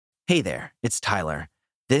Hey there, it's Tyler.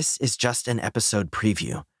 This is just an episode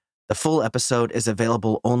preview. The full episode is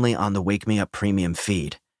available only on the Wake Me Up Premium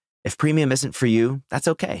feed. If Premium isn't for you, that's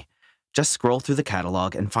okay. Just scroll through the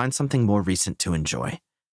catalog and find something more recent to enjoy.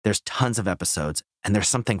 There's tons of episodes, and there's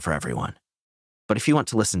something for everyone. But if you want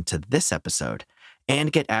to listen to this episode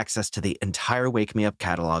and get access to the entire Wake Me Up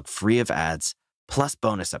catalog free of ads, plus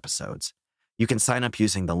bonus episodes, you can sign up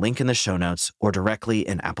using the link in the show notes or directly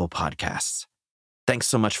in Apple Podcasts. Thanks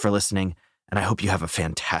so much for listening, and I hope you have a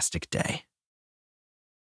fantastic day.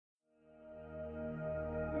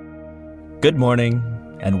 Good morning,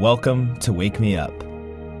 and welcome to Wake Me Up,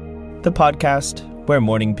 the podcast where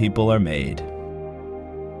morning people are made.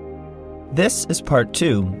 This is part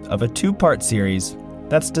 2 of a 2-part series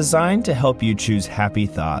that's designed to help you choose happy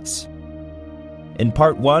thoughts. In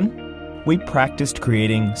part 1, we practiced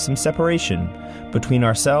creating some separation between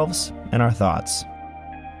ourselves and our thoughts.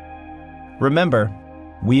 Remember,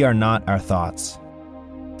 we are not our thoughts.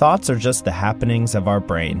 Thoughts are just the happenings of our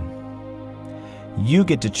brain. You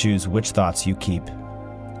get to choose which thoughts you keep,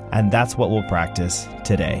 and that's what we'll practice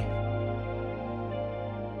today.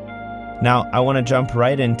 Now, I want to jump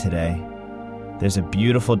right in today. There's a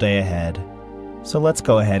beautiful day ahead, so let's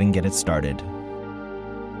go ahead and get it started.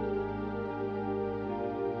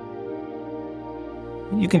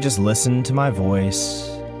 You can just listen to my voice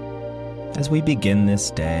as we begin this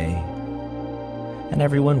day. And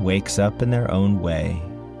everyone wakes up in their own way,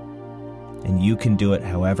 and you can do it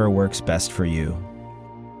however works best for you.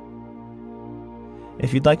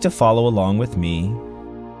 If you'd like to follow along with me,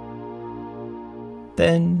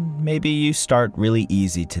 then maybe you start really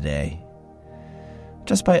easy today,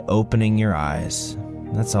 just by opening your eyes.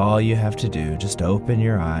 That's all you have to do, just open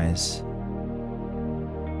your eyes.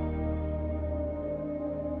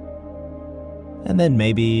 And then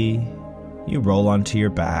maybe you roll onto your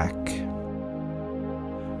back.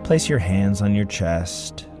 Place your hands on your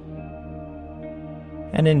chest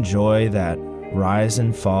and enjoy that rise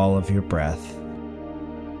and fall of your breath.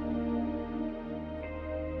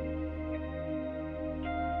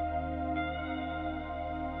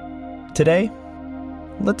 Today,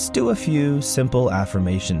 let's do a few simple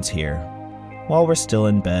affirmations here while we're still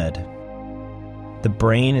in bed. The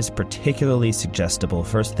brain is particularly suggestible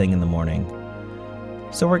first thing in the morning,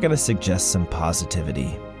 so we're going to suggest some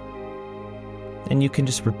positivity. And you can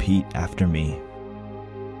just repeat after me.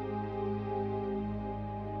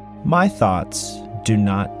 My thoughts do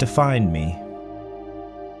not define me.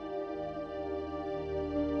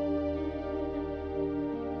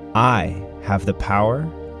 I have the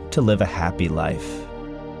power to live a happy life.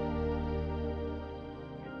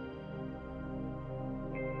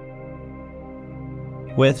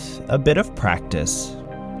 With a bit of practice,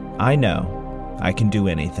 I know I can do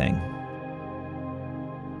anything.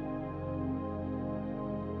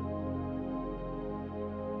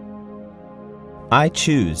 I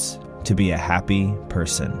choose to be a happy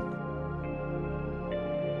person.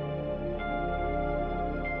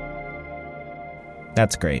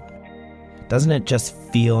 That's great. Doesn't it just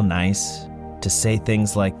feel nice to say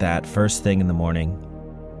things like that first thing in the morning?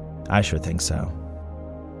 I sure think so.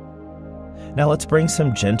 Now let's bring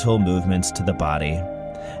some gentle movements to the body,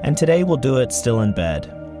 and today we'll do it still in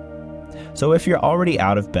bed. So if you're already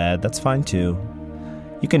out of bed, that's fine too.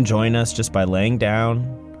 You can join us just by laying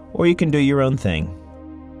down, or you can do your own thing.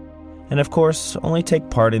 And of course, only take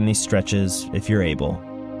part in these stretches if you're able.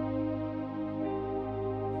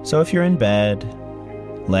 So if you're in bed,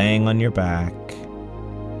 laying on your back,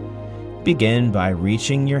 begin by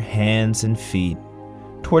reaching your hands and feet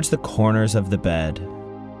towards the corners of the bed.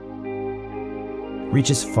 Reach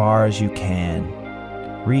as far as you can.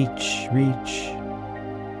 Reach.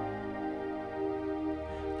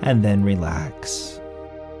 And then relax.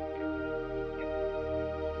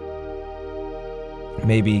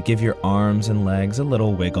 Maybe give your arms and legs a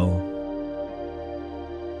little wiggle.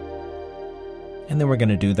 And then we're going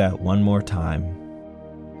to do that one more time.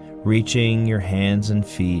 Reaching your hands and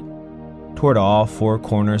feet toward all 4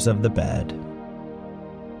 corners of the bed.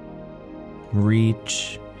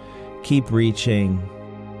 Reach. Keep reaching.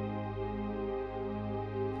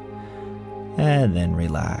 And then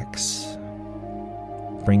relax.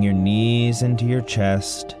 Bring your knees into your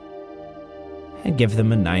chest and give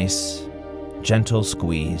them a nice, gentle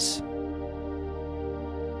squeeze.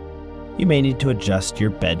 You may need to adjust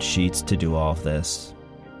your bed sheets to do all of this,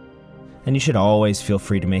 and you should always feel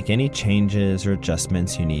free to make any changes or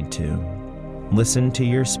adjustments you need to. Listen to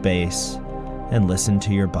your space and listen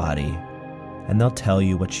to your body, and they'll tell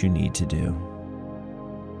you what you need to do.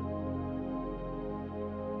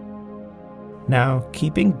 Now,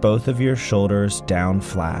 keeping both of your shoulders down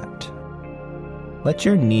flat, Let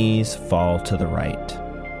your knees fall to the right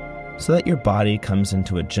so that your body comes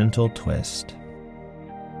into a gentle twist.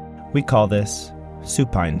 We call this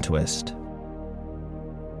supine twist.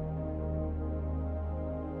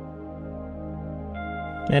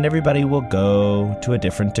 And everybody will go to a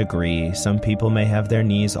different degree. Some people may have their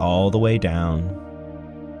knees all the way down.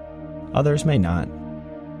 Others may not.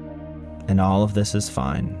 And all of this is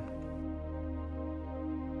fine.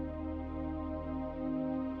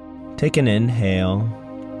 Take an inhale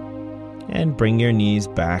and bring your knees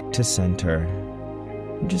back to center.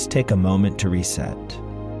 And just take a moment to reset.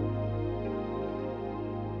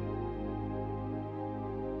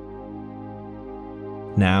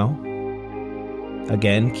 Now,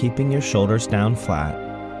 again, keeping your shoulders down flat,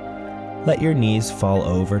 let your knees fall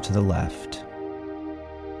over to the left.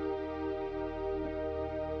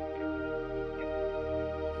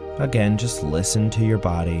 Again, just listen to your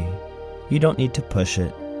body. You don't need to push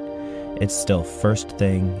it. It's still first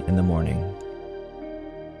thing in the morning.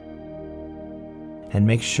 And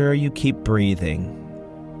make sure you keep breathing.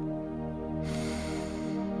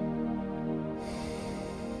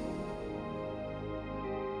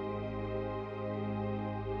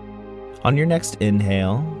 On your next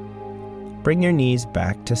inhale, bring your knees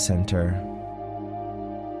back to center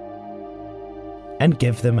and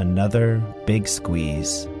give them another big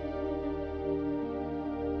squeeze.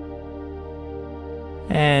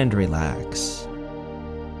 And relax.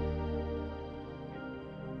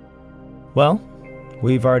 Well,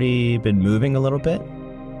 we've already been moving a little bit.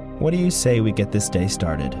 What do you say we get this day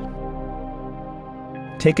started?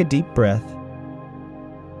 Take a deep breath.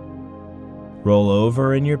 Roll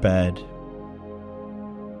over in your bed.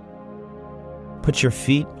 Put your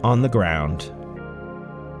feet on the ground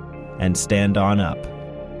and stand on up.